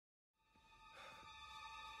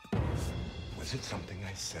Was it something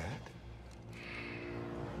I said?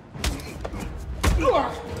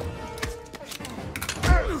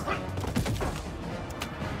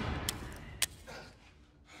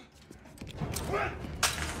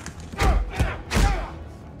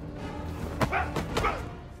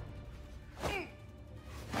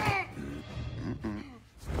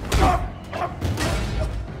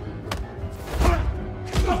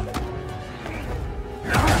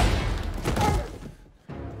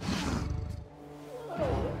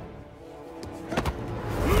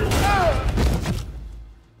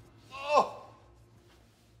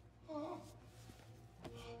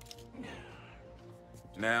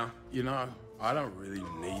 Now, you know, I don't really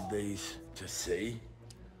need these to see,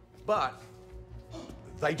 but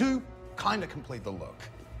they do kind of complete the look.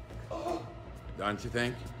 Don't you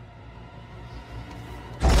think?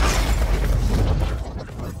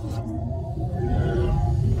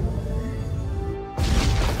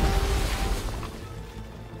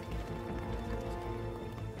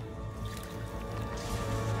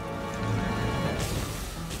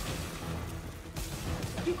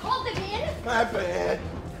 You called them in? My bad.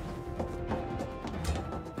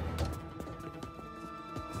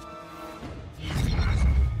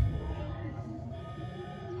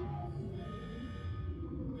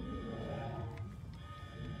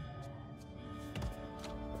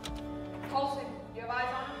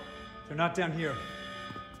 They're not down here.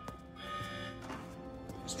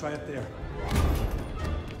 Let's try it there.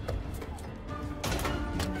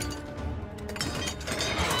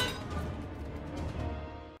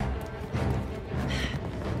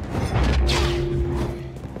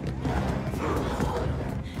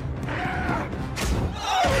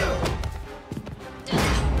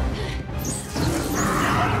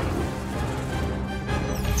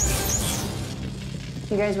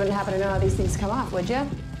 You guys wouldn't happen to know how these things come off, would you?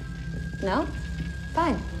 No?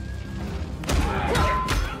 Fine.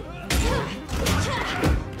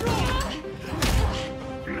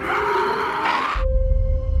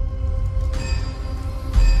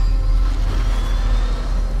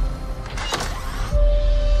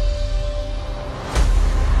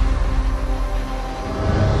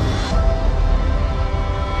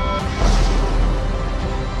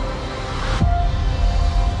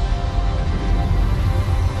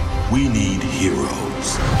 We need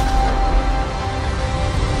heroes.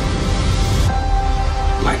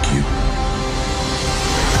 Like you.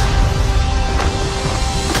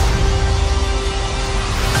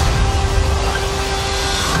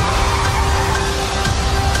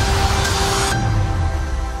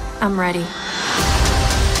 I'm ready.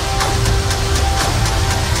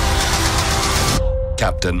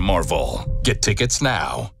 Captain Marvel. Get tickets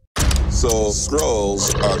now. So,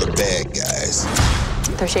 Skrulls are the bad guys.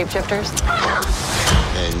 They're shapeshifters.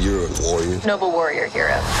 And you're a warrior. Noble warrior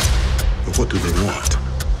hero. But what do they want?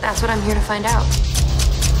 That's what I'm here to find out.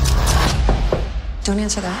 Don't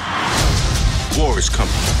answer that. War is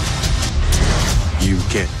coming. You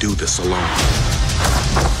can't do this alone.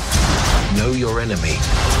 Know your enemy.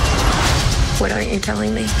 What aren't you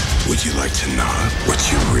telling me? Would you like to know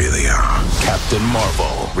what you really are? Captain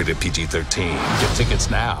Marvel. Rated PG-13. Get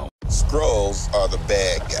tickets now. Skrulls are the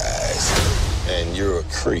bad guys. And you're a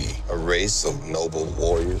Kree, a race of noble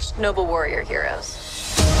warriors. Noble warrior heroes.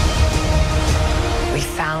 We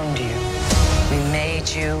found you. We made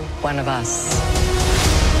you one of us.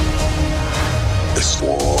 This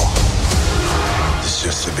war is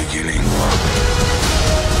just the beginning.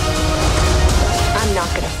 I'm not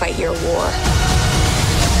gonna fight your war.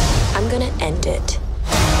 I'm gonna end it.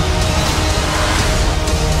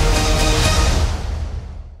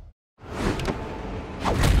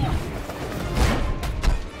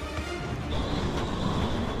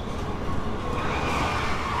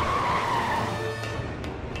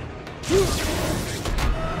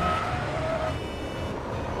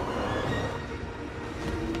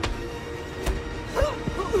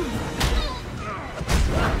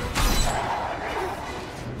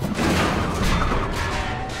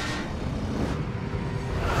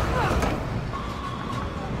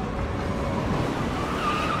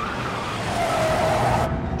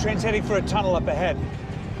 Train's heading for a tunnel up ahead.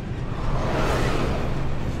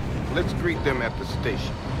 Let's greet them at the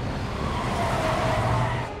station.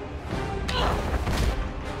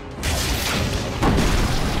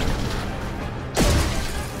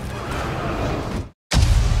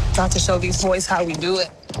 About to show these boys how we do it.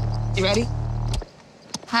 You ready?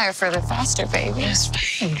 Higher, further, faster, baby. Yes,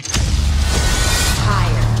 babe.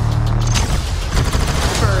 Higher.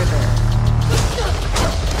 Further.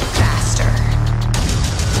 Faster.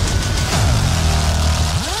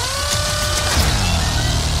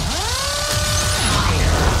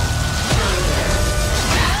 Higher. Further.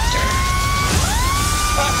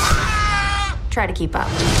 Try to keep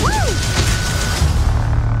up.